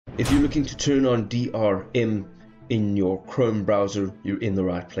If you're looking to turn on DRM in your Chrome browser, you're in the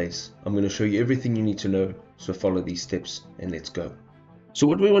right place. I'm going to show you everything you need to know, so follow these steps and let's go. So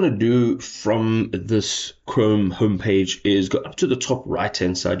what we want to do from this Chrome homepage is go up to the top right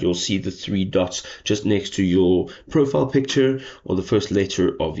hand side. You'll see the three dots just next to your profile picture or the first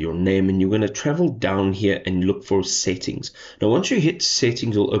letter of your name, and you're going to travel down here and look for settings. Now once you hit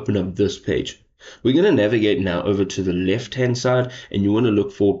settings, you'll open up this page. We're going to navigate now over to the left hand side, and you want to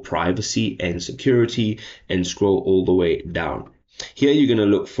look for privacy and security and scroll all the way down. Here you're going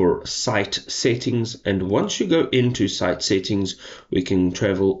to look for site settings, and once you go into site settings, we can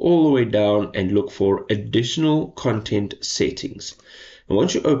travel all the way down and look for additional content settings. And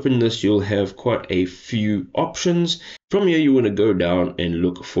once you open this, you'll have quite a few options. From here, you want to go down and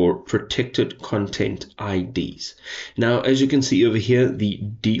look for protected content IDs. Now, as you can see over here, the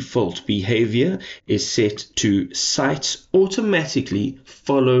default behavior is set to sites automatically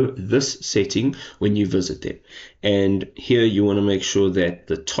follow this setting when you visit them. And here you want to make sure that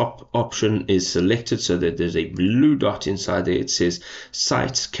the top option is selected so that there's a blue dot inside there. It says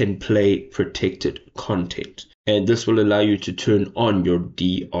sites can play protected content. And this will allow you to turn on your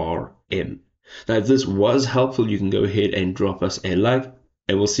DRM. Now, if this was helpful, you can go ahead and drop us a like,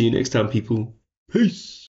 and we'll see you next time, people. Peace.